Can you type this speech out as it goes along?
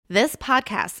This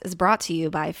podcast is brought to you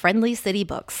by Friendly City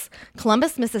Books,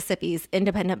 Columbus, Mississippi's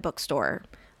independent bookstore.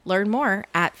 Learn more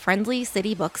at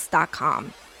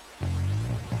friendlycitybooks.com.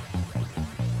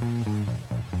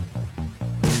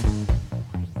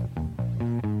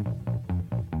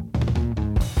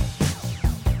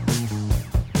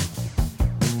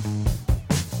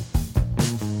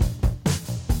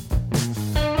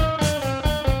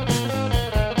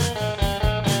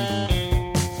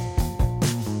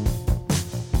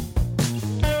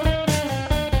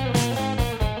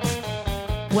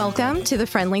 Welcome to the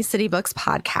Friendly City Books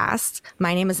podcast.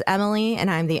 My name is Emily,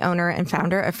 and I'm the owner and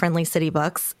founder of Friendly City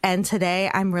Books. And today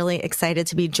I'm really excited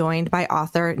to be joined by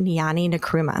author Nyani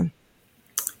Nkrumah.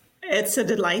 It's a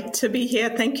delight to be here.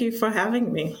 Thank you for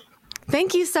having me.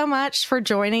 Thank you so much for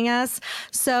joining us.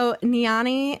 So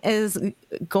Nyani is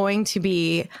going to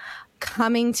be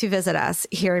coming to visit us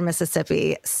here in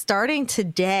Mississippi. Starting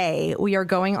today, we are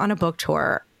going on a book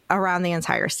tour around the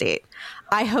entire state.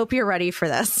 I hope you're ready for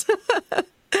this.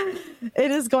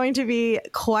 It is going to be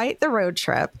quite the road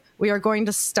trip. We are going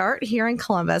to start here in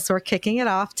Columbus. We're kicking it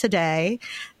off today.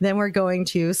 Then we're going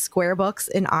to Square Books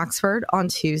in Oxford on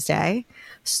Tuesday,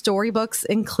 Storybooks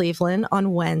in Cleveland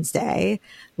on Wednesday,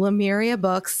 Lemuria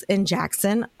Books in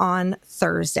Jackson on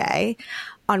Thursday.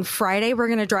 On Friday, we're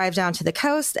going to drive down to the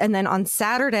coast. And then on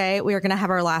Saturday, we are going to have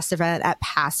our last event at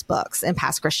Pass Books in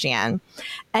Pass Christian.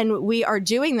 And we are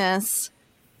doing this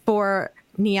for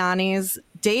Nyani's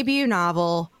debut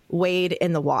novel, Wade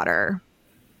in the Water.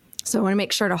 So I want to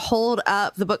make sure to hold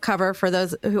up the book cover for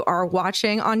those who are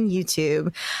watching on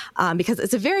YouTube, because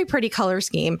it's a very pretty color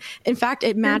scheme. In fact,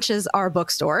 it matches our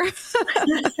bookstore.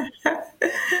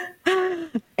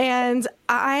 And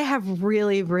I have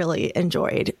really, really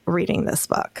enjoyed reading this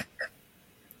book.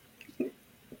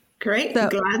 Great.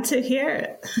 Glad to hear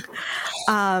it.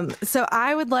 So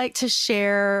I would like to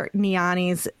share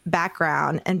Nyani's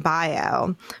background and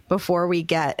bio before we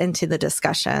get into the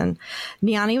discussion.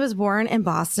 Nyani was born in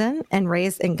Boston and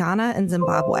raised in Ghana and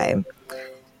Zimbabwe.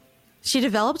 She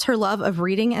developed her love of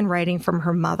reading and writing from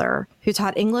her mother, who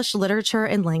taught English literature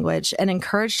and language and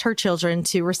encouraged her children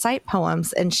to recite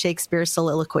poems and Shakespeare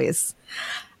soliloquies.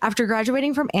 After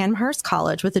graduating from Amherst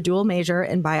College with a dual major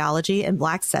in biology and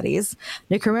Black studies,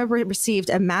 Nkrumah received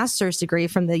a master's degree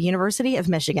from the University of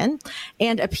Michigan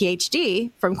and a PhD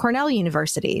from Cornell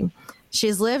University. She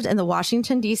has lived in the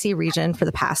Washington, D.C. region for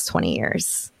the past 20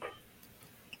 years.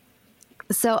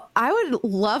 So I would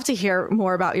love to hear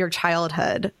more about your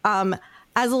childhood.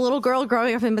 As a little girl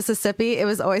growing up in Mississippi, it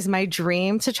was always my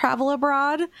dream to travel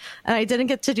abroad, and I didn't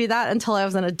get to do that until I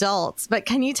was an adult. But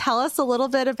can you tell us a little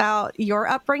bit about your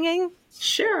upbringing?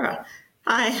 Sure.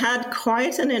 I had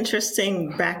quite an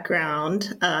interesting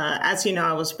background. As you know,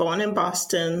 I was born in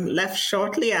Boston, left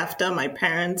shortly after. My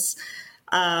parents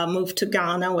moved to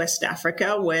Ghana, West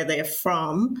Africa, where they're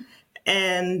from.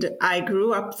 And I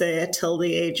grew up there till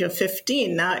the age of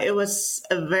 15. Now, it was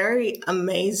a very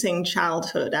amazing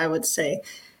childhood, I would say.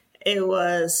 It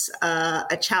was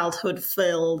a childhood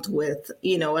filled with,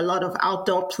 a lot of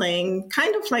outdoor playing,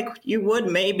 kind of like you would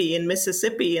maybe in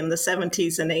Mississippi in the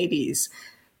 70s and 80s.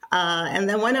 And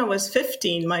then when I was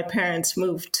 15, my parents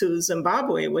moved to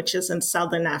Zimbabwe, which is in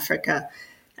Southern Africa.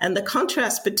 And the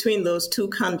contrast between those two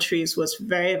countries was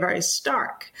very, very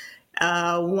stark.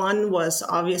 One was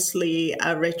obviously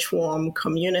a rich, warm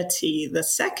community. The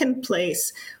second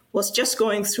place was just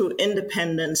going through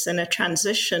independence and a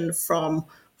transition from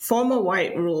former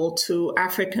white rule to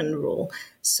African rule.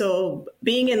 So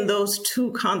being in those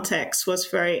two contexts was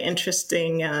very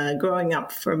interesting growing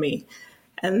up for me.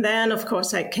 And then, of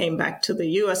course, I came back to the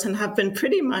U.S. and have been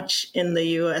pretty much in the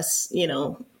U.S.,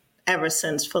 ever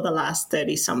since for the last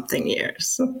 30-something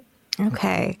years.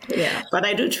 Okay. Yeah, but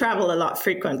I do travel a lot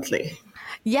frequently.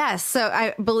 Yes. So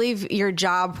I believe your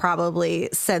job probably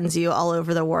sends you all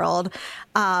over the world.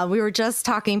 We were just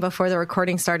talking before the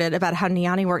recording started about how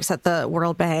Nyani works at the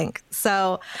World Bank.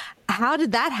 So how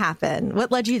did that happen? What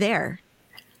led you there?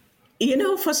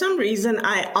 For some reason,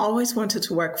 I always wanted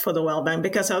to work for the World Bank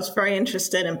because I was very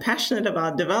interested and passionate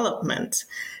about development.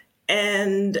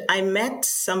 And I met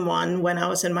someone when I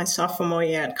was in my sophomore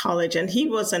year at college, and he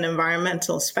was an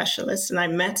environmental specialist. And I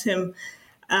met him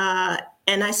and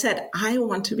I said, I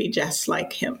want to be just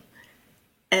like him.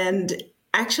 And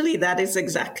actually, that is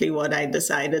exactly what I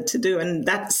decided to do. And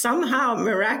that somehow,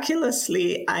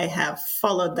 miraculously, I have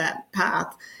followed that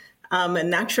path. I'm a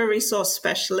natural resource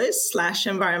specialist /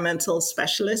 environmental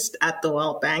specialist at the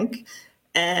World Bank.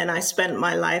 And I spent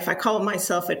my life, I call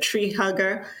myself a tree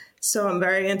hugger. So I'm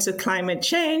very into climate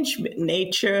change,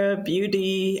 nature,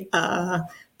 beauty.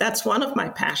 That's one of my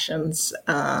passions.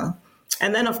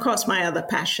 And then, of course, my other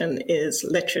passion is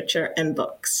literature and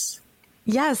books.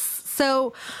 Yes.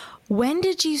 So when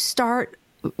did you start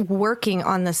working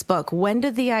on this book? When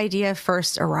did the idea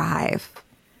first arrive?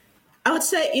 I would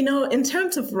say, in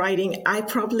terms of writing, I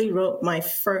probably wrote my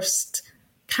first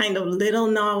kind of little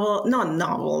novel, not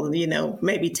novel,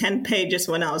 maybe 10 pages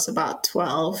when I was about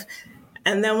 12.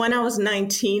 And then when I was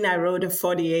 19, I wrote a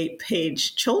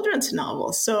 48-page children's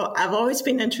novel. So I've always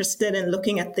been interested in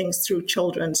looking at things through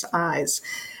children's eyes.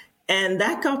 And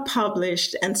that got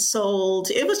published and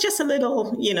sold. It was just a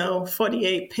little,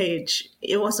 48-page.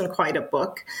 It wasn't quite a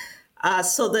book.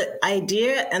 So the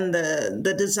idea and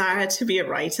the desire to be a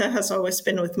writer has always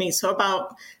been with me. So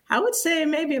I would say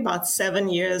maybe about 7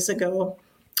 years ago,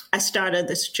 I started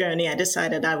this journey. I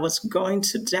decided I was going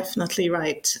to definitely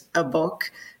write a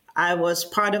book. I was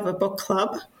part of a book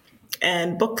club,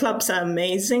 and book clubs are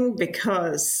amazing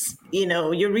because,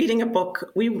 you're reading a book.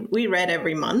 We read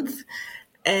every month.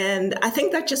 And I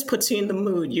think that just puts you in the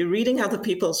mood. You're reading other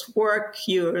people's work,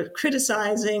 you're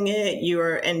criticizing it,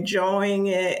 you're enjoying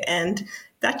it. And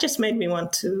that just made me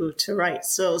want to write.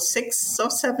 So 6 or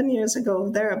 7 years ago,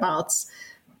 thereabouts,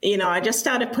 I just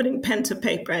started putting pen to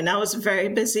paper, and I was very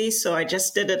busy. So I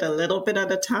just did it a little bit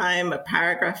at a time, a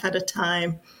paragraph at a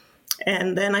time.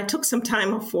 And then I took some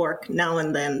time off work now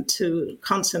and then to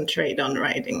concentrate on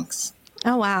writings.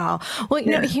 Oh, wow. Well,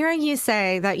 hearing you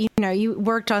say that, you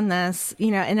worked on this,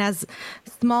 and as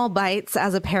small bites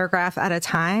as a paragraph at a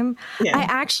time, I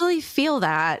actually feel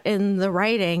that in the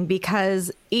writing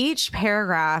because each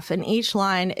paragraph and each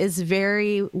line is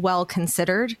very well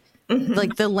considered.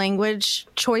 Like the language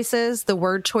choices, the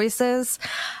word choices.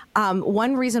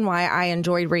 One reason why I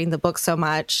enjoyed reading the book so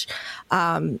much,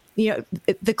 the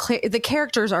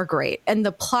characters are great and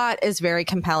the plot is very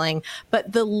compelling,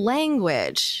 but the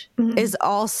language is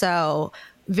also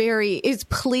it's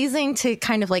pleasing to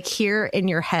kind of like hear in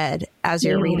your head as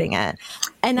you're reading it.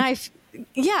 And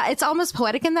it's almost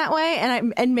poetic in that way.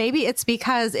 And maybe it's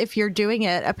because if you're doing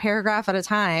it a paragraph at a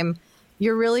time,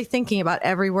 you're really thinking about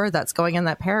every word that's going in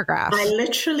that paragraph. I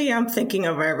literally am thinking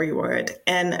of every word.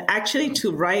 And actually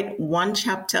to write one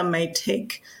chapter may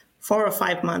take 4 or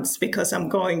 5 months because I'm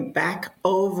going back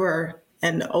over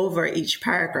and over each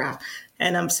paragraph.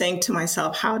 And I'm saying to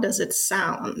myself, how does it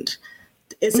sound?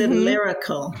 Is it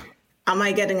lyrical? Am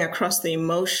I getting across the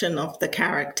emotion of the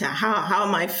character? How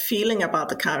am I feeling about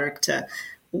the character?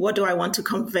 What do I want to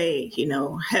convey?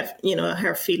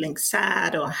 Her feeling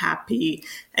sad or happy,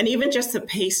 and even just the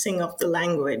pacing of the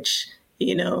language.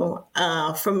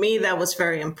 For me, that was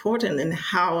very important in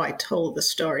how I told the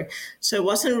story. So it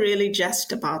wasn't really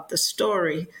just about the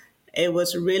story. It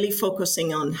was really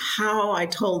focusing on how I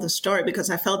told the story because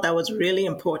I felt that was really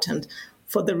important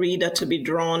for the reader to be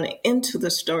drawn into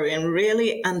the story and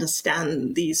really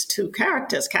understand these two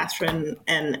characters, Catherine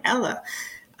and Ella.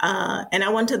 And I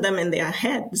wanted them in their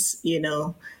heads,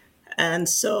 and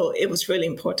so it was really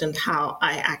important how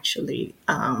I actually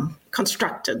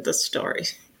constructed the story.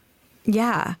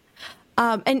 Yeah.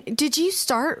 And did you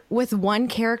start with one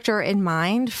character in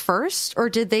mind first, or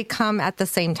did they come at the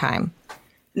same time?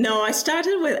 No, I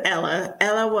started with Ella.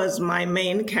 Ella was my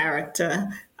main character.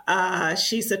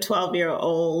 She's a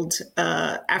 12-year-old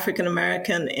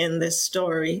African-American in this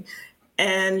story.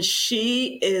 And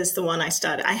she is the one I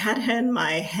started. I had her in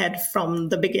my head from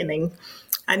the beginning.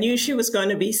 I knew she was going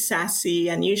to be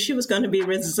sassy. I knew she was going to be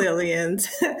resilient.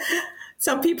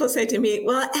 Some people say to me,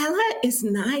 well, Ella is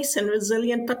nice and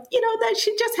resilient, but, that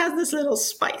she just has this little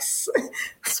spice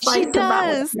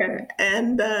about her.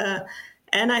 And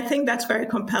I think that's very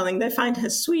compelling. They find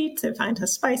her sweet. They find her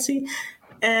spicy.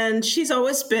 And she's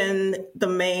always been the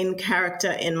main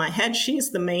character in my head.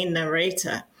 She's the main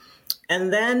narrator.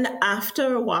 And then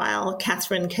after a while,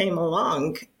 Catherine came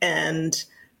along, and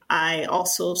I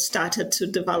also started to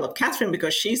develop Catherine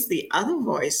because she's the other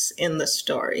voice in the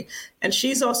story. And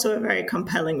she's also a very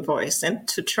compelling voice. And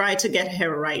to try to get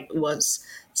her right was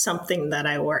something that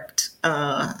I worked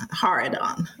hard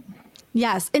on.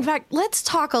 Yes. In fact, let's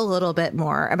talk a little bit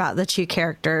more about the two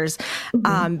characters,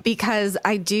 because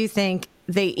I do think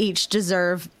they each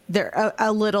deserve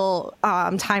a little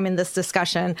time in this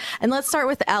discussion. And let's start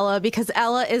with Ella, because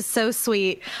Ella is so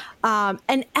sweet.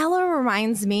 And Ella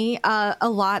reminds me a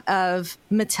lot of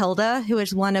Matilda, who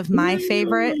is one of my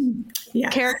favorite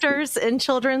characters in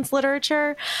children's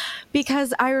literature,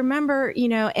 because I remember,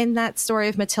 in that story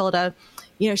of Matilda,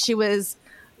 she was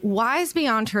wise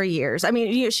beyond her years. I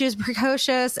mean, she was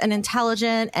precocious and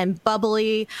intelligent and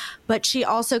bubbly, but she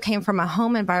also came from a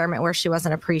home environment where she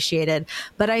wasn't appreciated.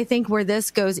 But I think where this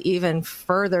goes even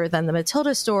further than the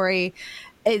Matilda story,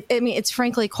 it's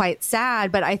frankly quite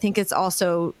sad, but I think it's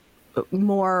also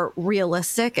more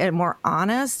realistic and more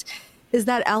honest is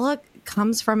that Ella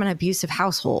comes from an abusive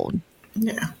household.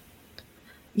 Yeah.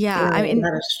 Yeah. I mean,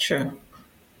 that is true.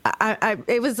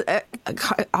 It was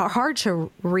hard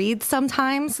to read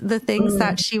sometimes, the things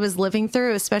that she was living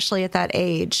through, especially at that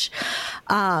age.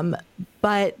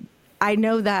 But I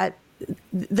know that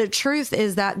the truth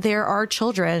is that there are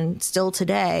children still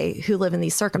today who live in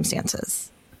these circumstances.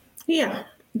 Yeah,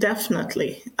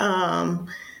 definitely.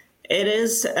 It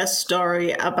is a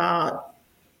story about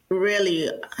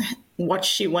really what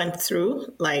she went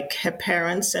through, like her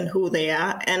parents and who they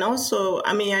are. And also,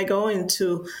 I mean, I go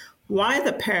into why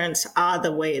the parents are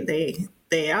the way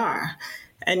they are.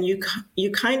 And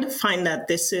you kind of find that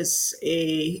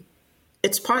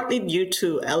it's partly due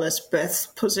to Ella's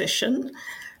birth position,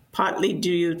 partly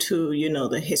due to,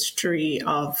 the history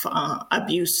of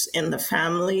abuse in the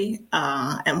family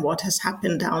and what has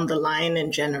happened down the line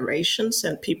in generations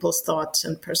and people's thoughts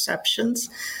and perceptions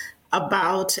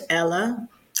about Ella.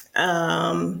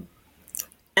 And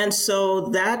so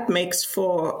that makes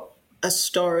for a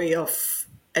story of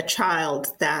a child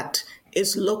that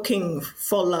is looking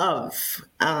for love.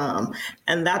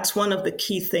 And that's one of the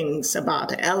key things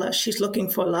about Ella. She's looking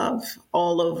for love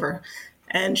all over.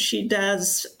 And she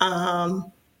does,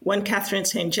 when Catherine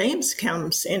St. James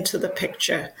comes into the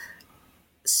picture,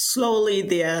 slowly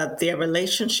their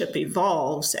relationship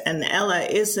evolves, and Ella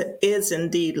is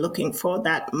indeed looking for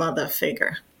that mother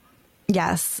figure.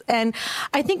 Yes. And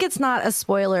I think it's not a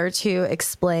spoiler to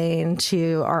explain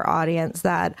to our audience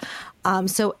that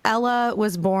so Ella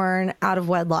was born out of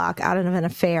wedlock, out of an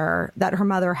affair that her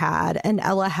mother had. And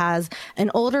Ella has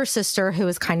an older sister who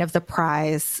is kind of the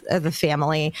prize of the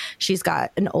family. She's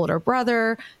got an older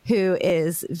brother who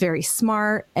is very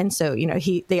smart. And so,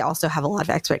 they also have a lot of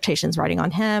expectations riding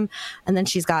on him. And then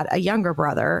she's got a younger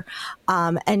brother.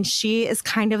 And she is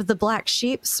kind of the black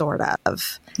sheep, sort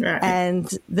of. Right.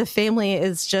 And the family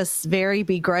is just very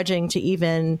begrudging to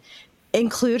even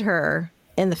include her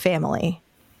in the family.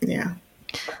 Yeah.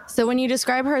 So when you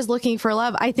describe her as looking for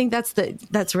love, I think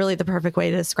that's really the perfect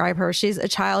way to describe her. She's a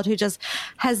child who just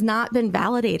has not been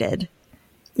validated.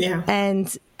 Yeah.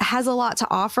 And has a lot to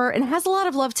offer and has a lot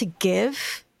of love to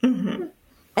give, and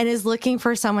is looking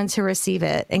for someone to receive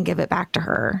it and give it back to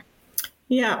her.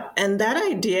 Yeah. And that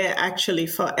idea actually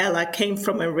for Ella came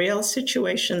from a real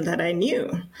situation that I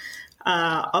knew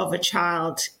of a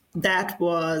child that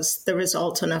was the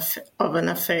result of an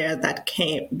affair that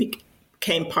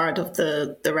became part of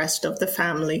the rest of the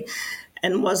family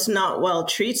and was not well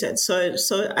treated. So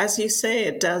as you say,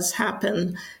 it does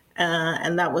happen.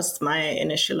 And that was my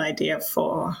initial idea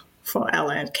for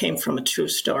Ella. It came from a true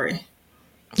story.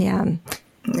 Yeah.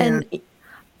 And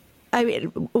I mean,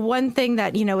 one thing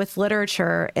that, with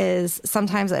literature is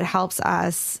sometimes it helps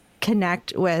us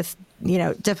connect with,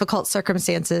 difficult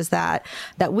circumstances that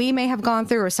we may have gone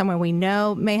through or someone we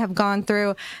know may have gone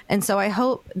through. And so I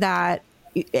hope that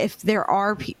if there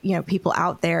are, people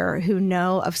out there who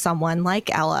know of someone like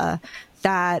Ella,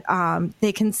 that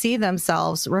they can see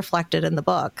themselves reflected in the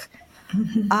book.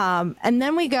 And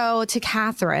then we go to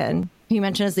Catherine, who you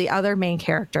mentioned as the other main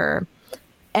character.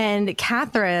 And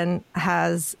Catherine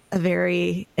has a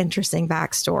very interesting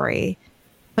backstory,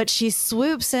 but she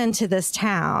swoops into this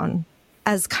town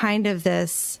as kind of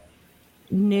this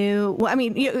new,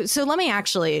 so let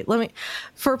me,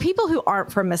 for people who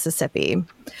aren't from Mississippi,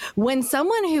 when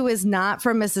someone who is not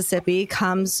from Mississippi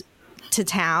comes to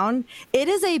town, it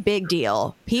is a big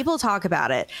deal. People talk about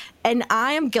it. And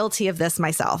I am guilty of this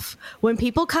myself. When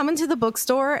people come into the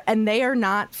bookstore and they are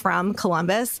not from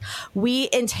Columbus, we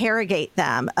interrogate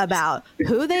them about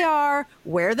who they are,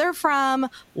 where they're from,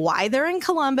 why they're in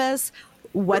Columbus,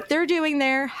 what they're doing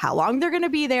there, how long they're going to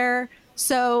be there.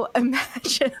 So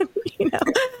imagine,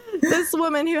 this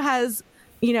woman who has,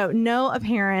 no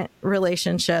apparent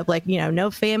relationship,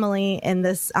 no family in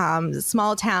this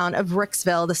small town of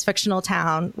Ricksville, this fictional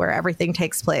town where everything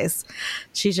takes place.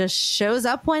 She just shows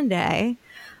up one day,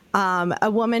 a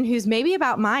woman who's maybe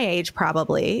about my age,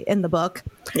 probably in the book,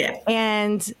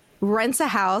 and rents a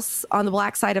house on the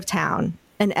black side of town.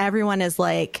 And everyone is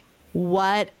like,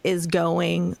 what is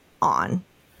going on?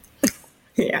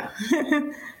 Yeah.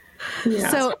 Yeah.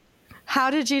 So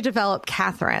how did you develop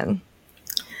Catherine?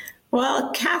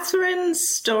 Well, Catherine's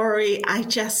story, I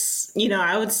just,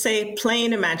 I would say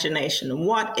plain imagination.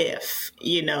 What if,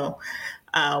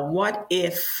 what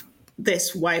if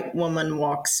this white woman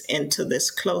walks into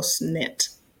this close-knit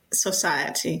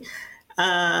society?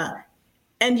 And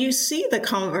you see the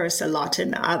converse a lot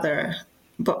in other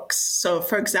books. So,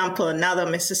 for example, another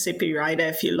Mississippi writer,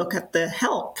 if you look at The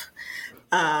Help,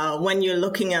 when you're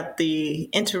looking at the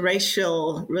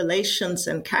interracial relations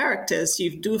and characters, you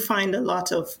do find a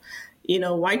lot of,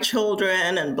 white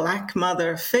children and Black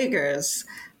mother figures.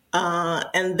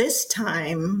 And this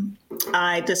time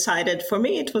I decided, for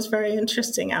me, it was very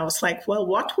interesting. I was like, well,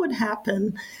 what would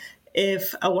happen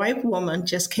if a white woman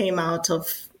just came out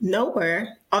of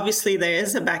nowhere? Obviously, there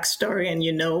is a backstory, and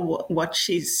what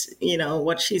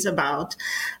she's about.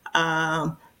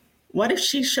 What if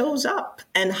she shows up,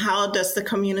 and how does the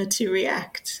community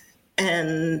react?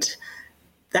 And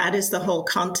that is the whole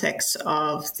context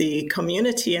of the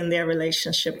community and their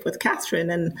relationship with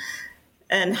Catherine,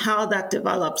 and how that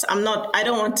develops. I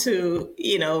don't want to,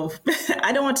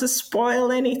 I don't want to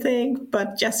spoil anything,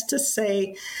 but just to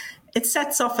say, it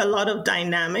sets off a lot of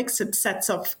dynamics. It sets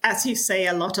off, as you say,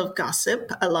 a lot of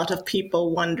gossip, a lot of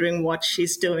people wondering what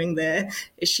she's doing there.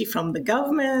 Is she from the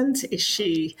government? Is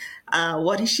she,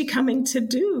 what is she coming to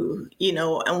do?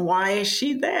 And why is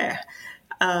she there?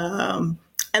 And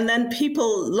then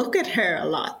people look at her a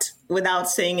lot without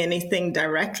saying anything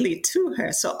directly to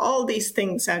her. So all these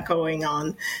things are going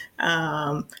on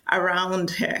around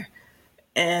her.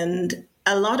 And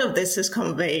a lot of this is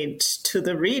conveyed to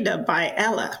the reader by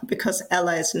Ella, because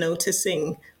Ella is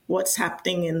noticing what's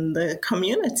happening in the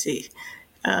community.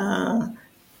 So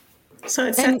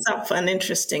it sets up an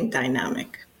interesting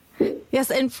dynamic.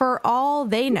 Yes, and for all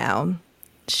they know,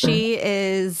 she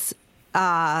is,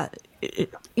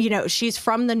 she's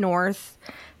from the North.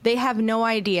 They have no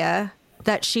idea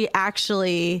that she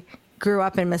actually grew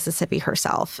up in Mississippi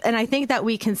herself. And I think that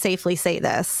we can safely say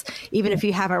this, even if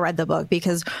you haven't read the book,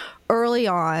 because early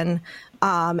on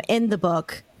in the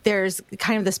book, there's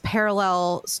kind of this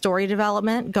parallel story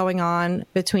development going on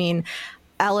between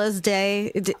Ella's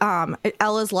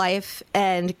life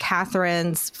and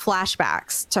Catherine's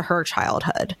flashbacks to her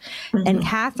childhood. Mm-hmm. And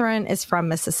Catherine is from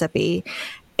Mississippi.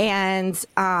 And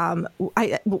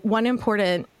one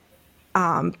important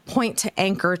point to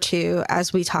anchor to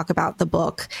as we talk about the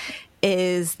book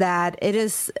is that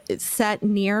it's set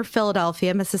near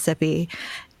Philadelphia, Mississippi.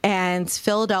 And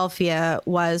Philadelphia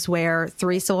was where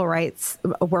 3 civil rights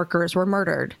workers were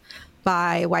murdered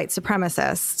by white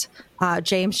supremacists,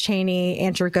 James Chaney,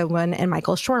 Andrew Goodwin, and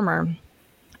Michael Schormer.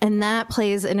 And that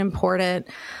plays an important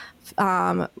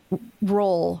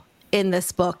role in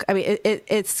this book. I mean,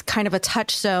 it's kind of a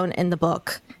touchstone in the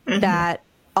book that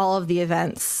all of the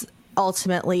events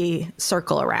ultimately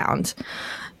circle around.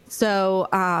 So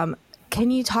can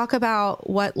you talk about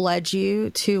what led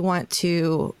you to want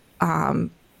to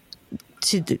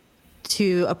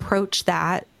approach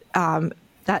that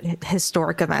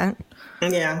historic event?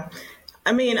 Yeah.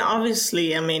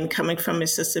 Obviously, coming from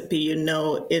Mississippi,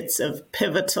 it's a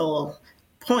pivotal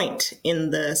point in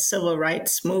the civil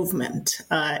rights movement.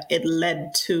 It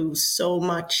led to so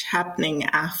much happening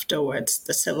afterwards,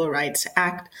 the Civil Rights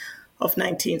Act of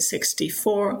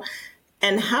 1964.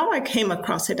 And how I came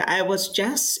across it, I was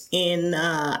just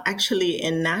actually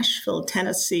in Nashville,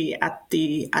 Tennessee,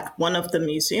 at one of the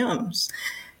museums.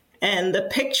 And the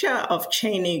picture of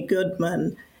Chaney,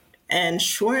 Goodman, and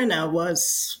Schwerner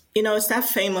was, it's that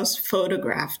famous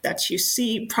photograph that you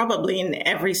see probably in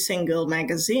every single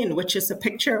magazine, which is a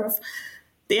picture of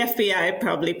the FBI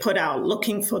probably put out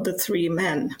looking for the 3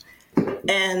 men.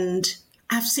 And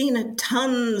I've seen it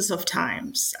tons of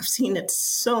times. I've seen it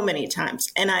so many times.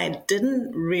 And I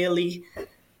didn't really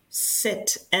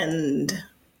sit and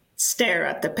stare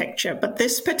at the picture. But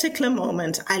this particular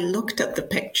moment, I looked at the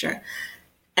picture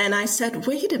and I said,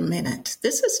 wait a minute,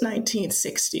 this is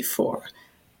 1964.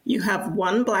 You have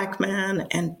 1 Black man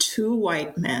and 2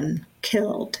 white men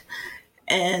killed.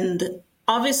 And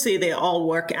obviously they all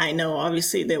work. I know,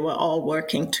 obviously they were all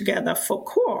working together for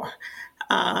CORE.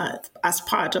 As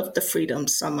part of the Freedom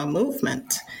Summer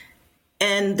movement.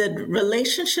 And the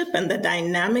relationship and the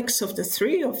dynamics of the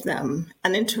 3 of them,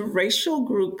 an interracial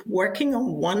group working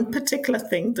on one particular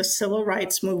thing, the civil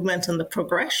rights movement and the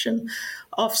progression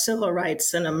of civil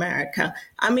rights in America.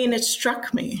 It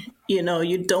struck me.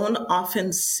 You don't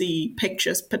often see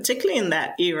pictures, particularly in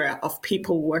that era, of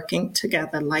people working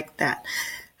together like that.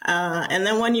 And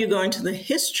then when you go into the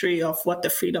history of what the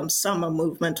Freedom Summer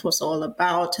movement was all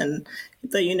about and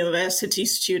the university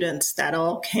students that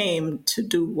all came to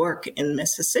do work in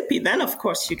Mississippi, then of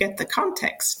course you get the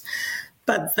context.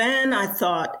 But then I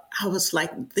was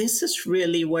like, this is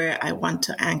really where I want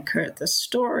to anchor the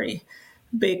story,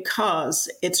 because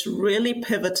it's really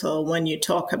pivotal when you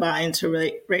talk about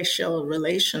interracial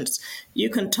relations.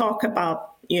 You can talk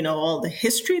about, all the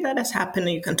history that has happened.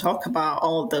 You can talk about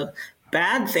all the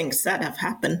bad things that have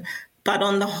happened. But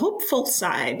on the hopeful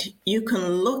side, you can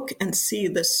look and see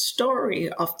the story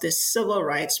of this civil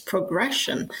rights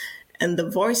progression and the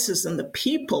voices and the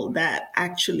people that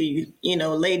actually,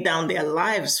 laid down their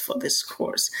lives for this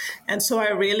course. And so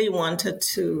I really wanted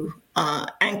to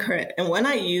anchor it. And when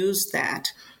I used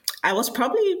that, I was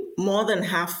probably more than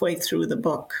halfway through the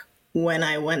book when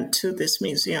I went to this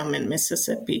museum in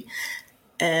Mississippi.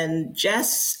 And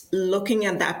just looking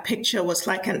at that picture was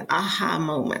like an aha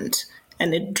moment.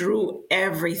 And it drew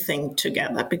everything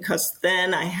together, because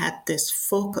then I had this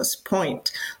focus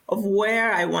point of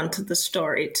where I wanted the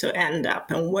story to end up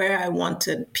and where I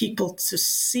wanted people to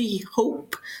see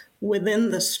hope within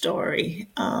the story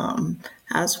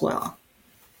as well.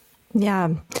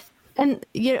 Yeah. And,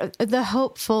 the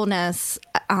hopefulness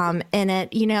in it,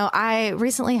 I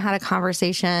recently had a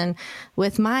conversation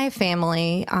with my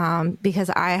family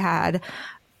because I had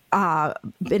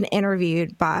been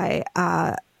interviewed by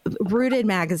Rooted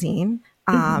magazine.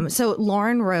 So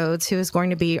Lauren Rhodes, who is going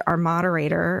to be our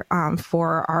moderator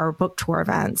for our book tour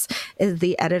events, is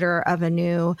the editor of a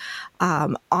new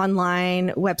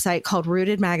online website called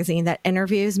Rooted Magazine that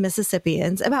interviews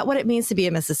Mississippians about what it means to be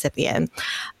a Mississippian,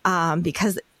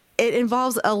 because it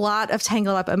involves a lot of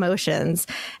tangled up emotions.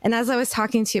 And as I was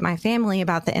talking to my family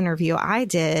about the interview I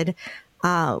did,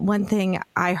 one thing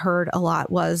I heard a lot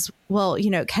was, well,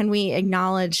 can we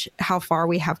acknowledge how far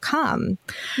we have come?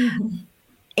 Mm-hmm.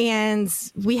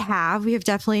 And we have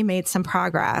definitely made some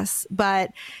progress,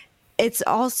 but it's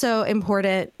also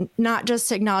important not just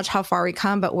to acknowledge how far we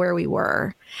come, but where we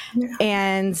were. Yeah.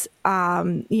 And,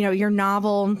 your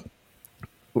novel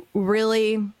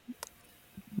really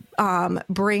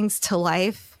brings to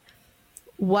life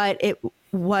what it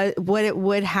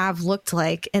would have looked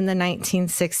like in the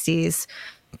 1960s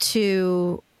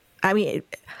to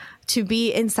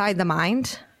be inside the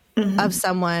mind mm-hmm. of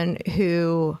someone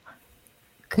who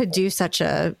could do such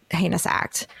a heinous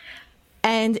act.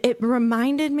 And it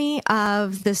reminded me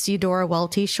of this Eudora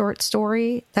Welty short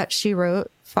story that she wrote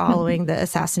following the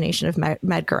assassination of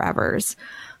Medgar Evers,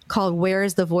 called Where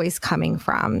is the Voice Coming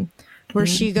From?, where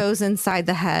she goes inside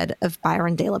the head of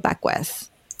Byron De La Beckwith,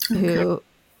 who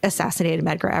assassinated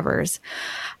Medgar Evers.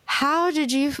 How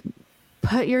did you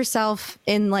put yourself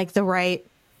in the right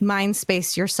mind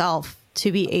space yourself to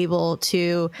be able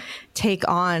to take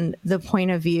on the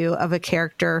point of view of a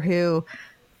character who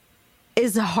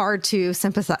is hard to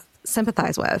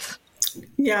sympathize with?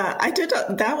 Yeah, I did.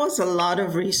 That was a lot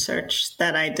of research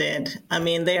that I did. I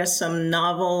mean, there are some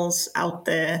novels out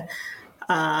there.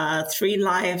 3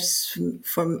 Lives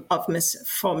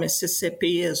for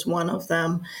Mississippi is one of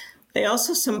them. There are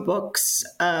also some books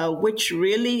which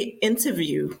really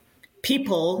interview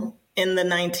people in the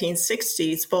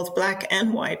 1960s, both Black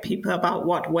and white people, about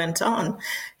what went on.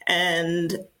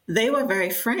 And they were very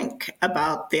frank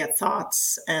about their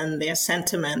thoughts and their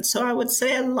sentiments. So I would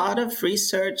say a lot of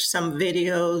research, some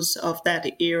videos of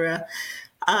that era,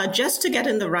 just to get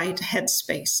in the right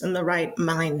headspace and the right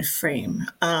mind frame.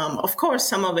 Of course,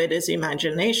 some of it is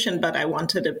imagination, but I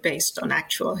wanted it based on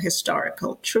actual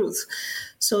historical truth.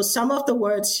 So some of the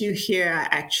words you hear are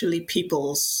actually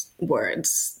people's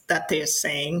words that they're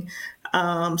saying.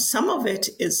 Some of it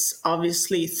is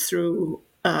obviously through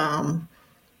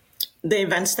the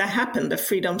events that happened, the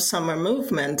Freedom Summer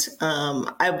movement.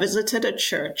 I visited a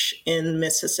church in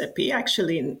Mississippi,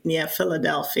 actually near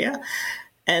Philadelphia.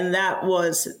 And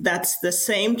that's the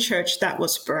same church that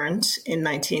was burnt in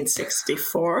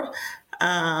 1964.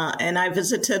 And I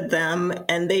visited them,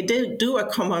 and they did do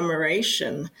a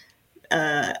commemoration.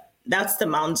 That's the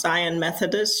Mount Zion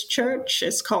Methodist Church.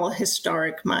 It's called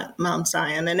Historic Mount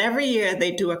Zion. And every year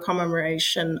they do a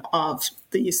commemoration of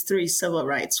these 3 civil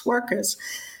rights workers.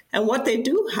 And what they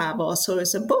do have also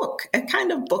is a book, a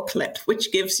kind of booklet,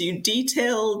 which gives you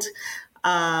detailed,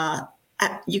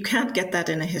 you can't get that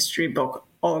in a history book,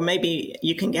 or maybe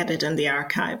you can get it in the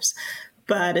archives.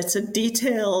 But it's a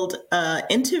detailed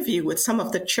interview with some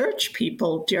of the church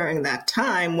people during that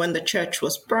time when the church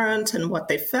was burnt and what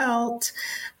they felt.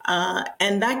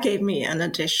 And that gave me an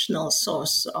additional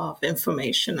source of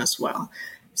information as well.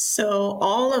 So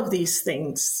all of these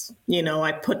things,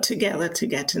 I put together to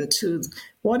get into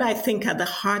what I think are the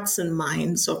hearts and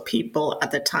minds of people at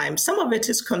the time. Some of it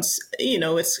is,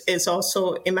 is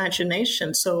also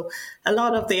imagination. So a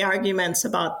lot of the arguments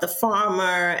about the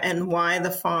farmer and why the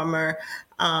farmer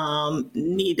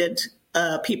needed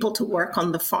people to work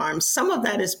on the farm, some of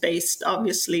that is based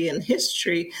obviously in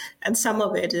history, and some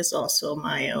of it is also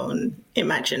my own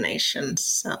imagination.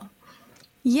 So.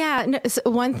 Yeah. No, so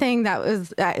one thing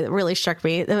that really struck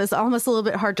me, it was almost a little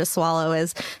bit hard to swallow,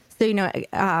 is, so,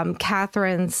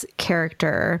 Catherine's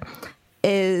character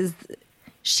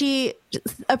she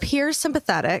appears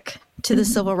sympathetic to the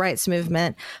civil rights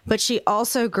movement, but she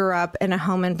also grew up in a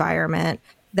home environment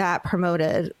that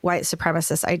promoted white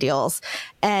supremacist ideals.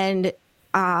 And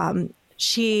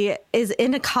she is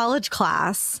in a college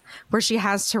class where she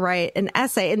has to write an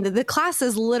essay, and the class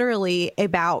is literally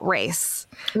about race.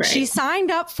 Right. She signed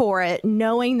up for it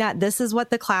knowing that this is what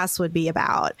the class would be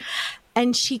about.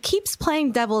 And she keeps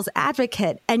playing devil's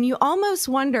advocate. And you almost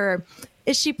wonder,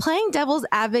 is she playing devil's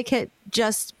advocate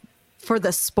just for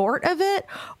the sport of it,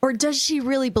 or does she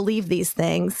really believe these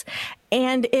things?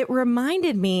 And it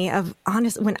reminded me of,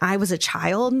 when I was a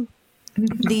child,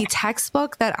 the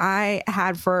textbook that I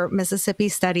had for Mississippi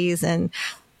studies in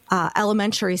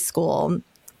elementary school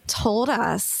told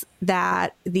us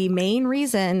that the main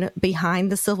reason behind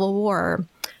the Civil War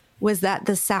was that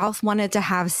the South wanted to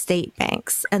have state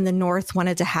banks and the North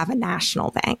wanted to have a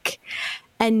national bank.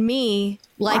 And me,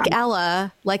 like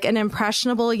Ella, like an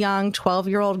impressionable young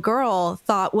 12-year-old girl,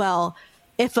 thought, well,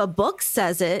 if a book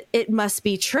says it, it must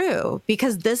be true,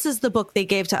 because this is the book they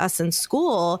gave to us in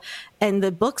school, and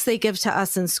the books they give to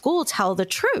us in school tell the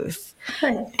truth.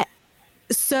 Right.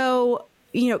 So,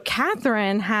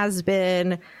 Catherine has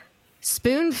been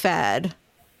spoon-fed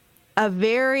a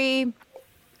very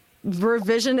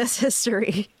revisionist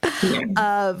history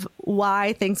of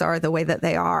why things are the way that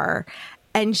they are.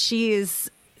 And she's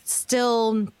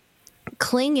still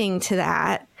clinging to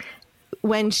that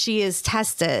when she is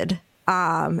tested.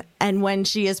 And when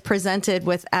she is presented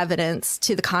with evidence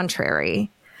to the contrary.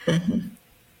 Mm-hmm.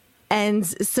 And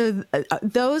so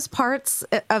those parts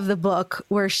of the book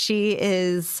where she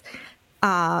is,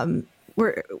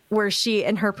 where she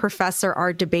and her professor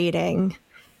are debating,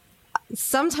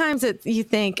 sometimes you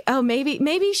think, oh,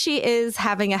 maybe she is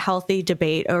having a healthy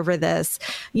debate over this.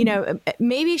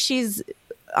 Maybe she's,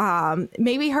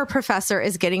 maybe her professor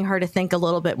is getting her to think a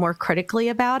little bit more critically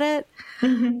about it.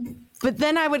 Mm-hmm. But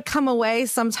then I would come away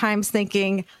sometimes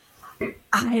thinking,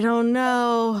 I don't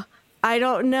know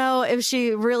if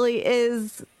she really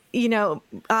is,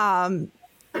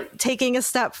 taking a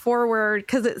step forward,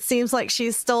 because it seems like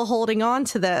she's still holding on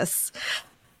to this.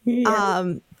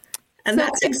 Yeah. And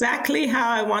that's exactly how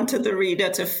I wanted the reader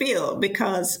to feel,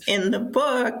 because in the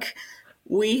book,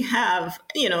 we have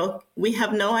no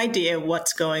idea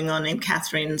what's going on in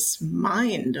Catherine's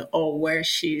mind or where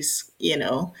she's,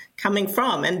 coming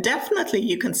from. And definitely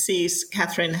you can see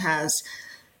Catherine has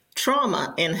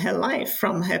trauma in her life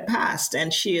from her past,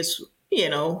 and she is,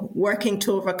 working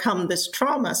to overcome this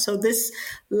trauma. So this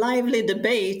lively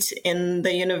debate in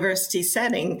the university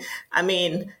setting,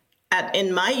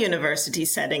 in my university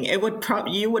setting,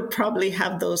 you would probably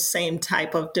have those same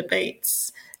type of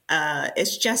debates.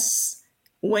 It's just,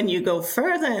 when you go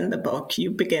further in the book,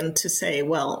 you begin to say,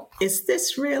 well, is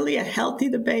this really a healthy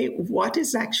debate? What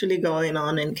is actually going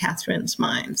on in Catherine's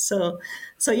mind? So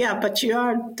yeah, but you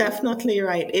are definitely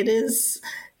right. It is,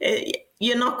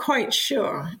 you're not quite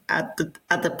sure at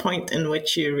the point in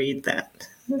which you read that.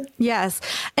 Yes.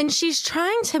 And she's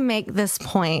trying to make this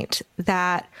point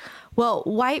that, well,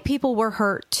 white people were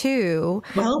hurt too,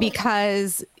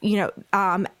 because,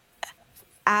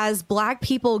 as Black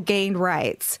people gained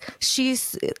rights, she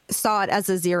saw it as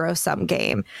a zero-sum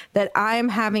game, that I'm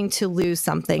having to lose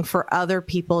something for other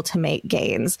people to make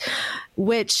gains,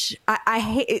 which I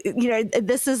hate.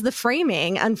 This is the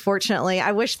framing, unfortunately.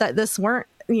 I wish that this weren't,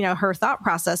 her thought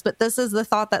process, but this is the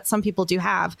thought that some people do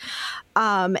have.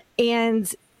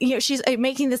 And she's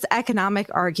making this economic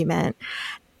argument.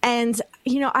 And,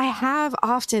 I have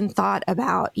often thought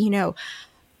about,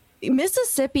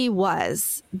 Mississippi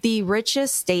was the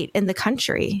richest state in the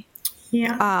country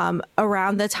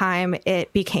around the time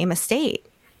it became a state.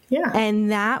 Yeah.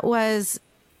 And that was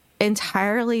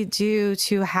entirely due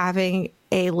to having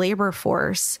a labor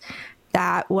force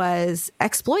that was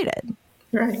exploited.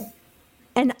 Right.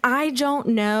 And I don't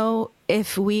know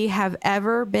if we have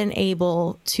ever been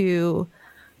able to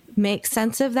make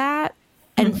sense of that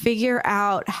and figure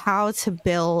out how to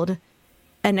build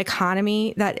an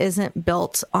economy that isn't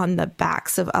built on the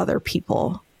backs of other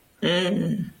people.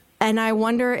 And I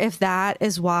wonder if that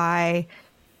is why,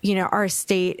 our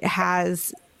state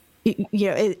has,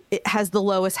 it has the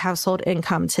lowest household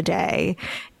income today.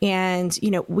 And,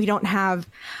 we don't have,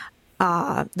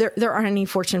 there aren't any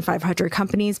Fortune 500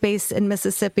 companies based in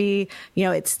Mississippi.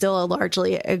 It's still a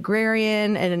largely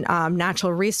agrarian and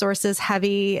natural resources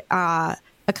heavy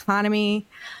economy.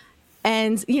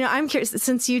 And, I'm curious,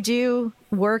 since you do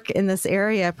work in this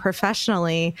area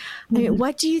professionally,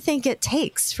 what do you think it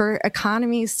takes for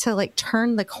economies to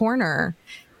turn the corner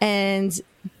and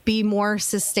be more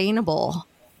sustainable?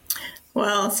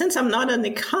 Well, since I'm not an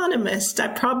economist, I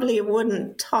probably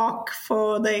wouldn't talk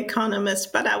for the economists,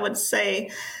 but I would say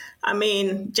I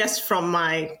mean, just from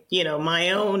my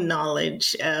own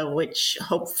knowledge, which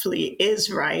hopefully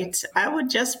is right, I would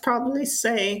just probably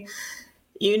say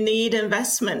you need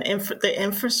investment in the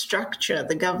infrastructure.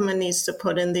 The government needs to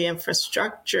put in the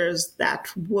infrastructures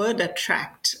that would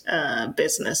attract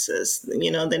businesses.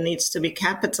 There needs to be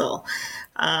capital.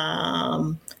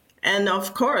 And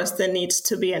of course, there needs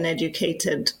to be an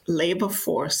educated labor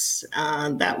force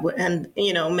and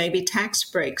maybe tax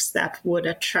breaks that would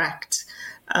attract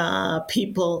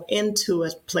people into a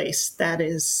place that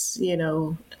is,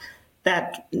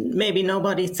 that maybe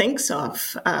nobody thinks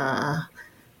of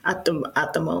at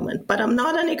the moment. But I'm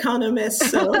not an economist,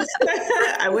 so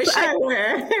I wish I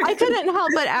were. I couldn't help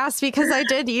but ask because I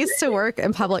did used to work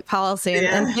in public policy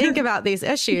and think about these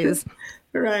issues.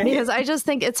 Right. Because I just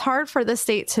think it's hard for the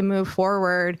state to move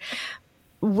forward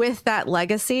with that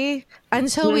legacy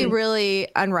until we really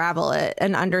unravel it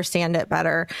and understand it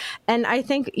better. And I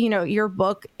think, your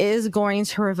book is going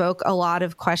to revoke a lot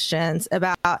of questions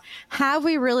about, have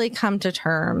we really come to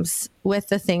terms with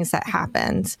the things that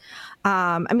happened?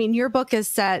 I mean, your book is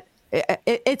set.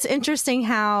 It's interesting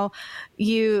how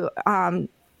you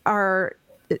are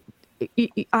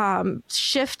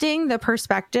shifting the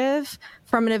perspective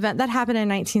from an event that happened in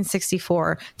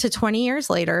 1964 to 20 years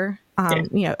later,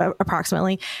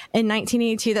 approximately in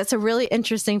 1982. That's a really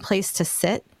interesting place to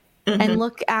sit and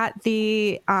look at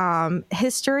the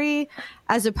history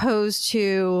as opposed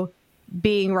to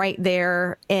being right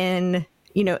there in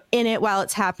it while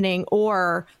it's happening,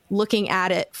 or looking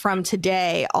at it from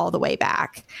today all the way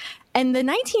back. And the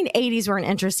 1980s were an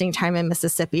interesting time in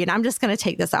Mississippi. And I'm just going to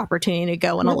take this opportunity to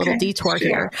go on a little detour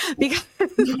here, because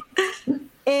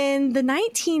in the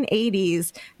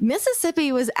 1980s,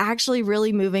 Mississippi was actually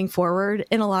really moving forward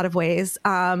in a lot of ways.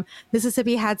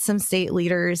 Mississippi had some state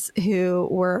leaders who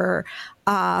were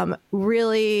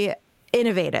really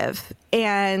innovative.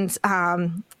 And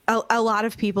a lot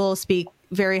of people speak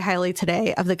very highly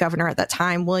today of the governor at that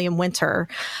time, William Winter.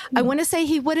 I want to say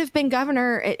he would have been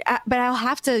governor, but I'll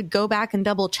have to go back and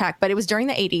double check. But it was during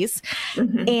the 80s,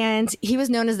 and he was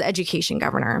known as the education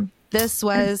governor.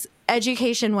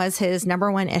 Education was his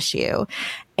number one issue.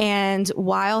 And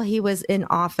while he was in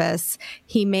office,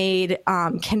 he made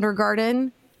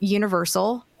kindergarten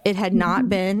universal. It had not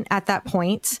been at that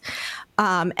point.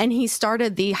 And he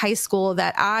started the high school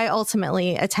that I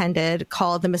ultimately attended,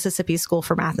 called the Mississippi School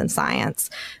for Math and Science,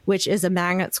 which is a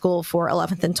magnet school for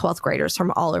 11th and 12th graders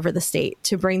from all over the state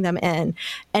to bring them in.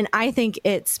 And I think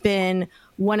it's been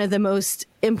one of the most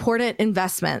important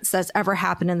investments that's ever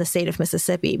happened in the state of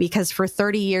Mississippi, because for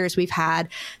 30 years, we've had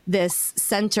this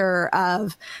center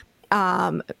of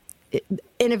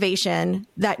innovation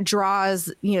that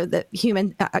draws, the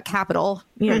human capital,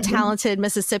 talented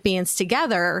Mississippians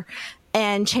together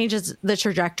and changes the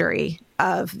trajectory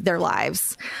of their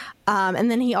lives. And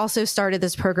then he also started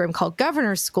this program called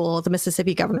Governor's School, the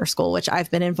Mississippi Governor's School, which I've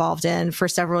been involved in for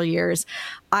several years.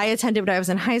 I attended when I was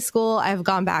in high school. I've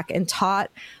gone back and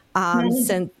taught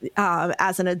since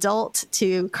as an adult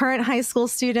to current high school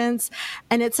students.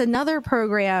 And it's another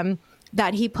program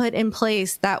that he put in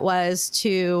place that was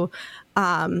to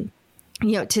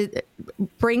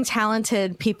bring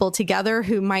talented people together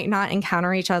who might not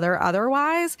encounter each other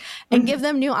otherwise, and give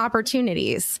them new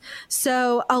opportunities.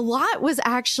 So a lot was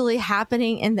actually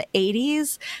happening in the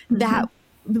 80s that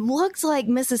looked like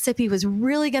Mississippi was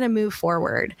really going to move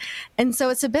forward. And so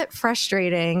it's a bit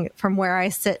frustrating from where I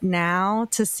sit now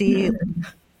to see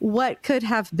what could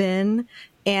have been.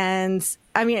 And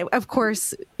I mean, of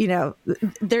course,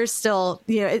 there's still,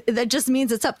 that just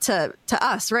means it's up to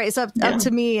us, right? It's up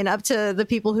to me and up to the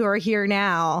people who are here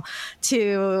now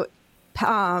to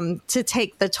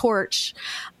take the torch.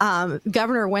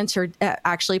 Governor Winter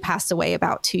actually passed away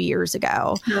about 2 years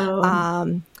ago.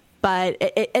 But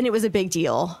it was a big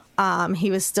deal. He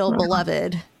was still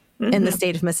beloved in the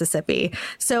state of Mississippi.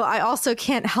 So I also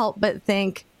can't help but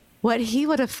think what he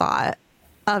would have thought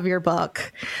of your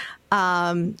book.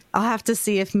 I'll have to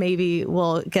see if maybe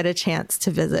we'll get a chance to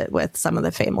visit with some of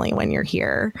the family when you're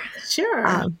here.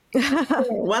 Sure.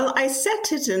 Well, I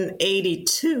set it in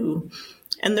 82.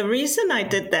 And the reason I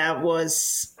did that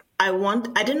was I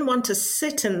didn't want to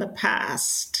sit in the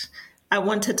past. I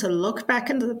wanted to look back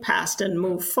into the past and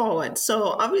move forward. So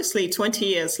obviously 20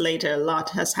 years later, a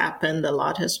lot has happened, a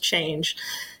lot has changed.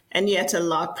 And yet a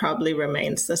lot probably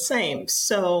remains the same.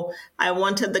 So I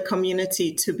wanted the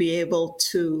community to be able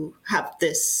to have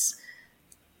this,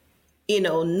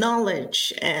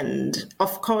 knowledge. And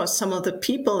of course, some of the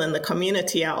people in the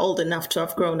community are old enough to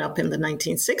have grown up in the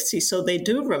 1960s. So they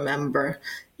do remember,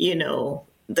 the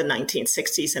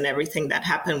 1960s and everything that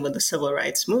happened with the civil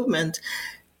rights movement.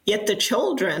 Yet the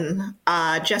children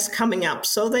are just coming up.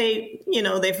 So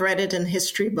they've read it in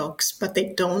history books, but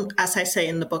they don't, as I say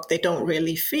in the book, they don't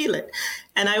really feel it.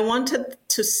 And I wanted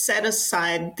to set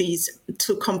aside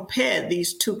to compare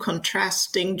these two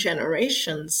contrasting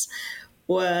generations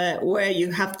where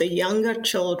you have the younger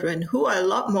children who are a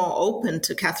lot more open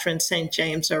to Catherine St.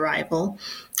 James' arrival,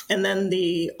 and then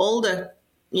the older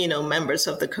members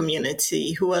of the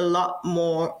community who are a lot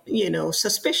more,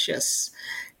 suspicious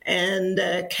and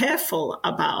careful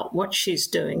about what she's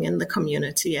doing in the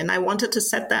community. And I wanted to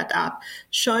set that up,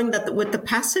 showing that with the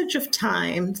passage of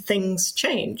time, things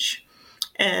change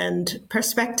and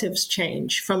perspectives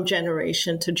change from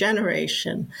generation to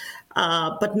generation,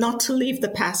 but not to leave the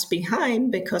past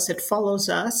behind because it follows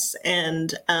us,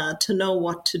 and to know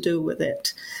what to do with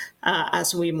it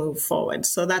as we move forward.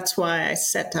 So that's why I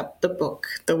set up the book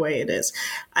the way it is.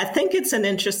 I think it's an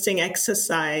interesting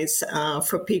exercise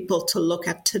for people to look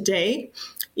at today.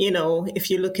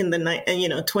 If you look in the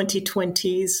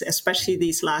 2020s, especially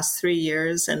these last 3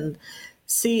 years, and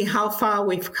see how far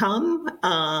we've come,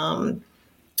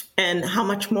 and how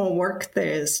much more work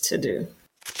there is to do.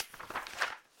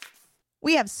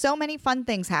 We have so many fun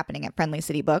things happening at Friendly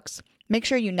City Books. Make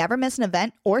sure you never miss an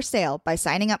event or sale by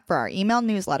signing up for our email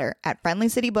newsletter at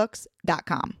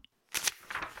friendlycitybooks.com.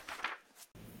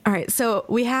 All right, so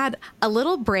we had a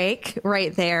little break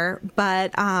right there,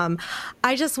 but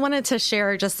I just wanted to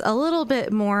share just a little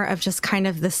bit more of just kind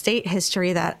of the state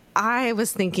history that I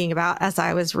was thinking about as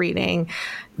I was reading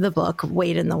the book,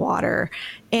 Wade in the Water.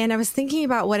 And I was thinking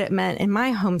about what it meant in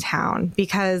my hometown,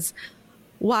 because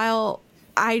while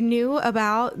I knew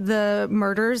about the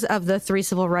murders of the 3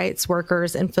 civil rights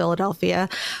workers in Philadelphia,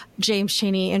 James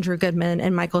Chaney, Andrew Goodman,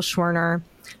 and Michael Schwerner,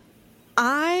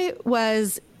 I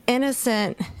was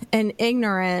innocent and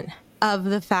ignorant of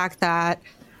the fact that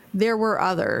there were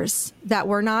others that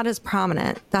were not as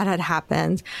prominent that had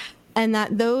happened, and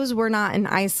that those were not an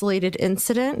isolated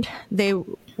incident. They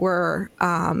were,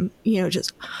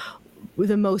 just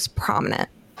the most prominent.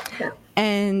 Yeah.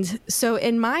 And so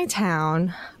in my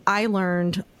town, I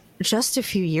learned just a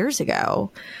few years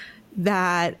ago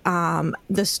that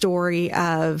the story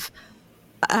of,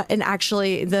 and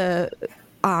actually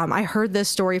I heard this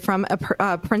story from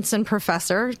a Princeton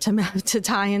professor to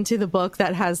tie into the book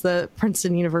that has the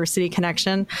Princeton University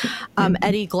connection,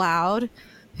 Eddie Glaude,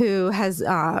 who has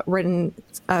written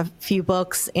a few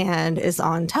books and is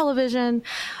on television.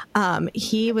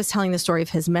 He was telling the story of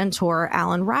his mentor,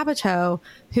 Alan Raboteau,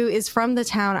 who is from the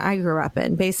town I grew up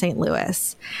in, Bay St.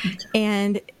 Louis.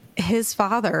 And his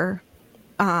father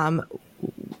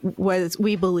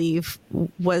we believe,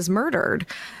 was murdered.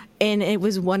 And it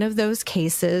was one of those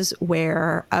cases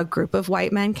where a group of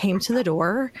white men came to the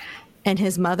door and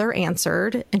his mother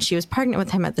answered, and she was pregnant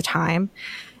with him at the time.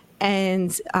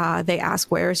 And they asked,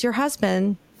 "Where's your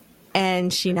husband?"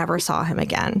 And she never saw him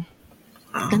again.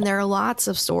 And there are lots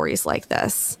of stories like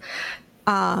this.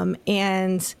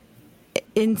 And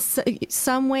in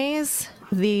some ways,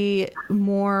 the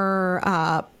more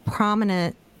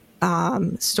prominent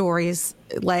stories,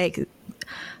 like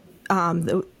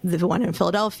the one in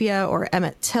Philadelphia or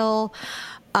Emmett Till,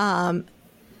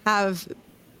 have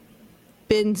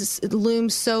been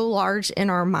loomed so large in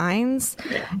our minds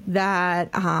that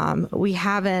we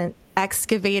haven't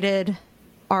excavated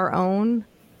our own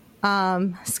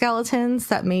skeletons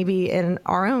that may be in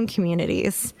our own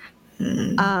communities.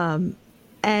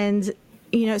 And,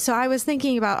 so I was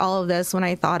thinking about all of this when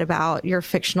I thought about your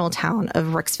fictional town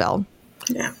of Ricksville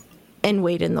and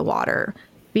Wade in the Water,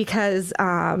 because,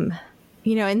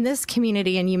 in this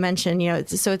community, and you mentioned,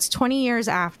 so it's 20 years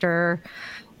after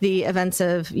the events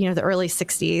of, the early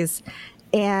 60s,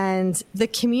 and the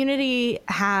community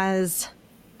has,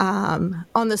 on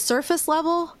the surface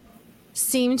level,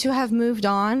 seemed to have moved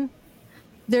on.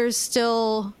 There's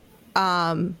still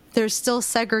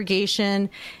segregation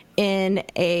in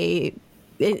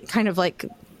kind of like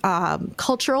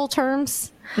cultural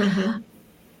terms,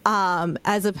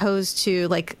 as opposed to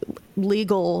like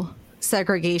legal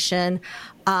segregation.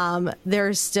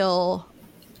 There's still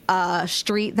a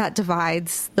street that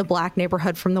divides the black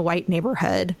neighborhood from the white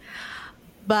neighborhood,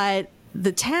 but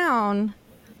the town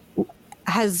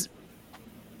has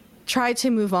tried to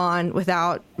move on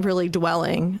without really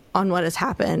dwelling on what has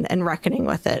happened and reckoning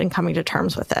with it and coming to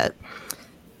terms with it.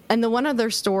 And the one other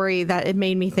story that it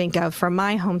made me think of from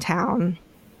my hometown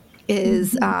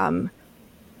is,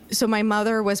 so my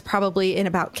mother was probably in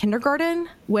about kindergarten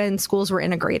when schools were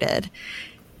integrated.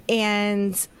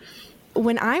 And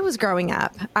when I was growing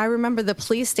up, I remember the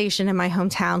police station in my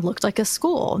hometown looked like a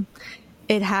school.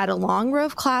 It had a long row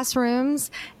of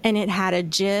classrooms, and it had a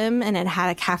gym, and it had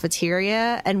a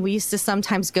cafeteria. And we used to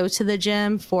sometimes go to the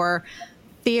gym for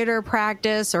theater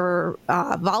practice or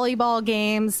volleyball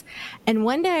games. And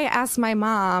one day I asked my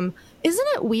mom, isn't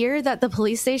it weird that the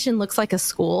police station looks like a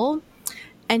school?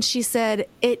 And she said,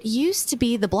 it used to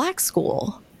be the black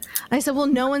school. I said, well,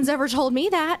 no one's ever told me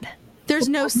that. There's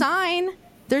no sign.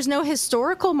 There's no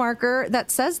historical marker that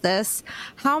says this.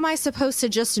 How am I supposed to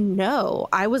just know?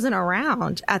 I wasn't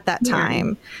around at that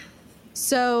time.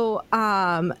 So,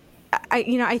 I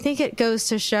think it goes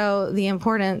to show the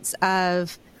importance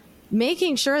of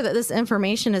making sure that this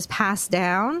information is passed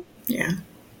down. Yeah.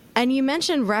 And you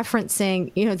mentioned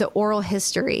referencing, the oral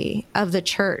history of the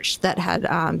church that had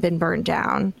been burned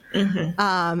down,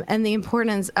 and the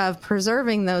importance of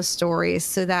preserving those stories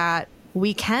so that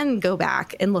we can go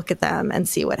back and look at them and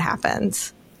see what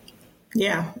happens.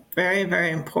 Yeah, very,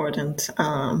 very important.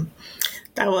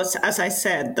 That was, as I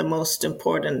said, the most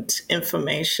important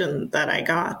information that I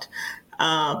got.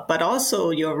 But also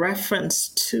your reference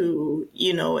to,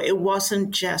 it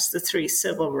wasn't just the three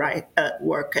civil rights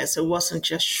workers. It wasn't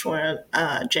just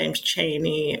James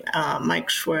Chaney, Mike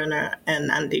Schwerner,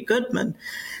 and Andy Goodman.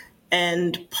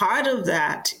 And part of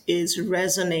that is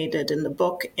resonated in the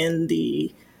book, in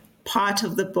the part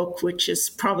of the book which is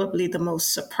probably the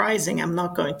most surprising. I'm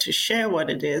not going to share what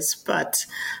it is, but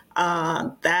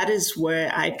that is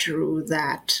where I drew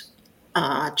that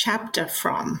chapter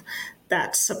from,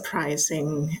 that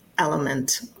surprising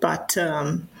element. But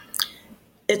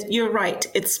you're right.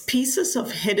 It's pieces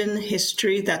of hidden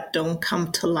history that don't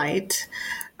come to light,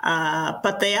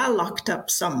 but they are locked up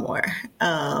somewhere.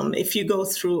 If you go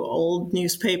through old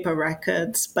newspaper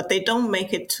records, but they don't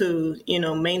make it to,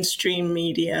 mainstream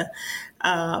media,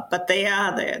 but they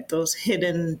are there, those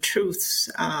hidden truths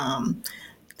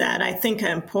that I think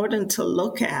are important to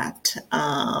look at,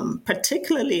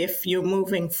 particularly if you're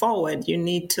moving forward. You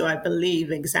need to, I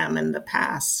believe, examine the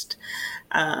past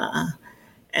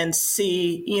and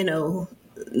see,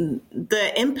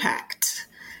 the impact.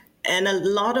 And a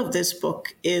lot of this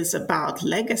book is about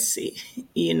legacy.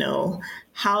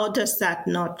 How does that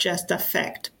not just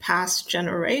affect past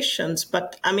generations,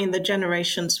 but the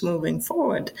generations moving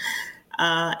forward?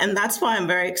 And that's why I'm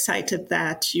very excited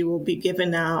that you will be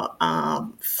giving out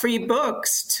free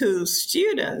books to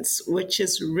students, which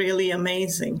is really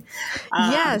amazing.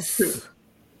 Yes.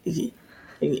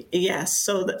 Yes.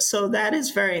 So that is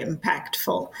very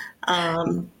impactful.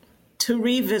 To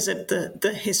revisit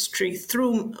the history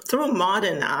through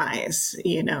modern eyes,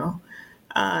 and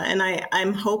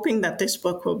I'm hoping that this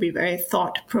book will be very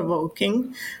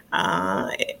thought-provoking.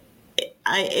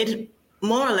 It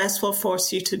more or less will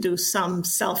force you to do some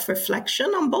self-reflection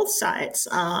on both sides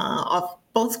of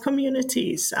both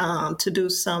communities, to do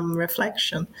some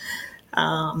reflection.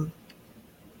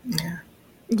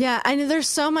 Yeah, I know there's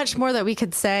so much more that we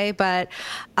could say, but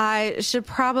I should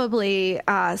probably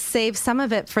save some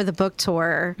of it for the book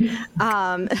tour,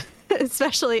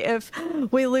 especially if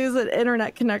we lose an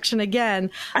internet connection again.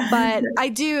 But I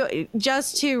do,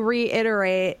 just to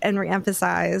reiterate and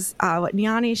reemphasize what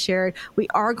Nyani shared, we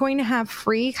are going to have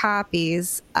free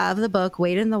copies of the book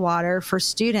Wade in the Water for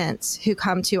students who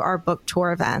come to our book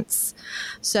tour events.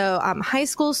 So high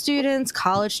school students,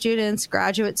 college students,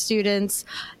 graduate students,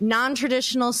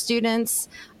 non-traditional students,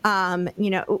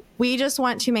 we just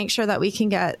want to make sure that we can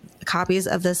get copies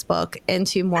of this book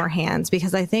into more hands,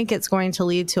 because I think it's going to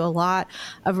lead to a lot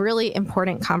of really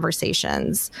important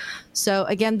conversations. So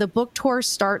again, the book tour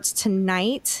starts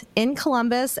tonight in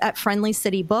Columbus at Friendly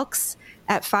City Books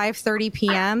at 5:30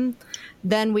 p.m.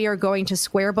 Then we are going to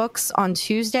Square Books on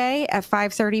Tuesday at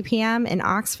 5:30 p.m. in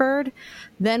Oxford.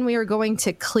 Then we are going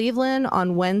to Cleveland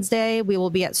on Wednesday. We will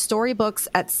be at Storybooks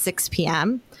at 6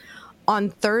 p.m. On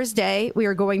Thursday, we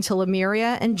are going to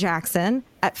Lemuria and Jackson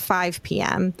at 5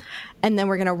 p.m. And then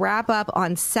we're going to wrap up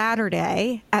on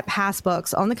Saturday at Pass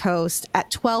Books on the coast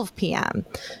at 12 p.m.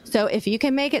 So if you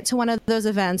can make it to one of those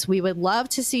events, we would love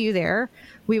to see you there.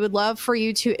 We would love for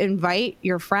you to invite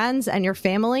your friends and your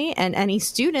family and any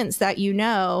students that you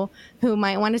know who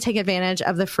might want to take advantage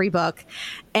of the free book.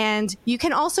 And you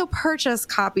can also purchase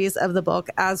copies of the book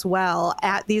as well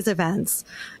at these events.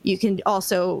 You can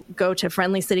also go to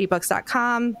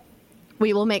friendlycitybooks.com.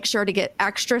 We will make sure to get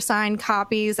extra signed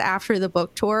copies after the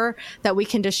book tour that we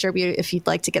can distribute if you'd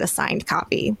like to get a signed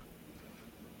copy.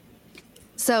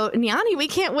 So, Nyani, we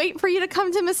can't wait for you to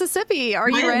come to Mississippi. Are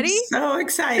you ready? So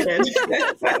excited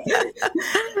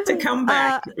to come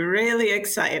back. Really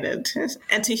excited.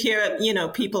 And to hear,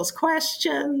 people's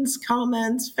questions,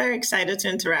 comments. Very excited to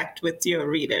interact with your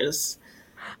readers.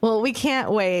 Well, we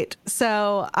can't wait.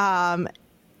 So,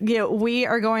 we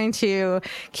are going to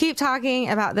keep talking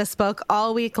about this book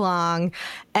all week long.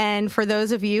 And for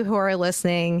those of you who are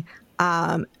listening,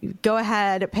 go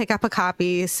ahead, pick up a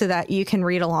copy so that you can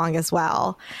read along as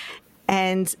well.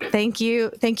 And thank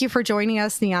you for joining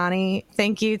us, Nyani.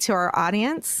 Thank you to our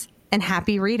audience, and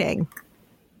happy reading.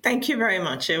 Thank you very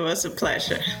much. It was a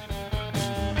pleasure.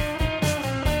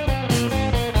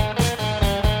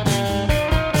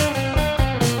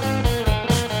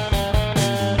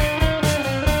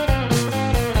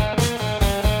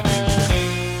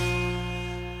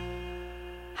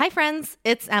 Hi, friends.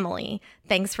 It's Emily.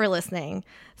 Thanks for listening.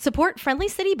 Support Friendly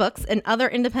City Books and other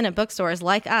independent bookstores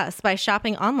like us by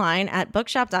shopping online at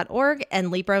bookshop.org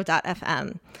and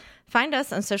libro.fm. Find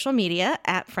us on social media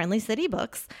at Friendly City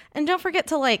Books, and don't forget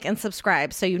to like and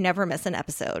subscribe so you never miss an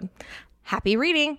episode. Happy reading!